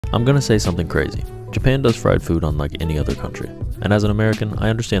I'm gonna say something crazy. Japan does fried food unlike any other country. And as an American, I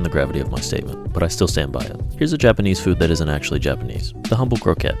understand the gravity of my statement, but I still stand by it. Here's a Japanese food that isn't actually Japanese. The humble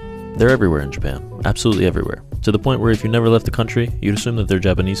croquette. They're everywhere in Japan. Absolutely everywhere. To the point where if you never left the country, you'd assume that they're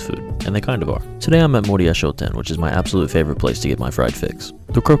Japanese food. And they kind of are. Today I'm at Moriya Shoten, which is my absolute favorite place to get my fried fix.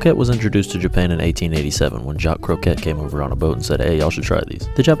 The croquette was introduced to Japan in 1887 when Jacques Croquette came over on a boat and said, "Hey, y'all should try these."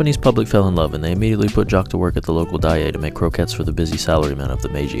 The Japanese public fell in love and they immediately put Jacques to work at the local daiei to make croquettes for the busy salarymen of the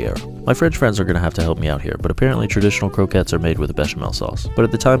Meiji era. My French friends are going to have to help me out here, but apparently traditional croquettes are made with a bechamel sauce. But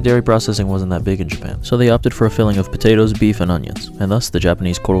at the time, dairy processing wasn't that big in Japan, so they opted for a filling of potatoes, beef, and onions, and thus the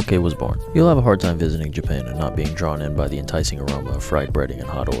Japanese korokke was born. You'll have a hard time visiting Japan and not being drawn in by the enticing aroma of fried breading and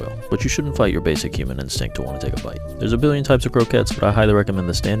hot oil, but you shouldn't fight your basic human instinct to want to take a bite. There's a billion types of croquettes, but I highly recommend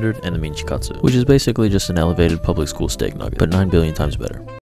the standard and the minchikatsu, which is basically just an elevated public school steak nugget, but 9 billion times better.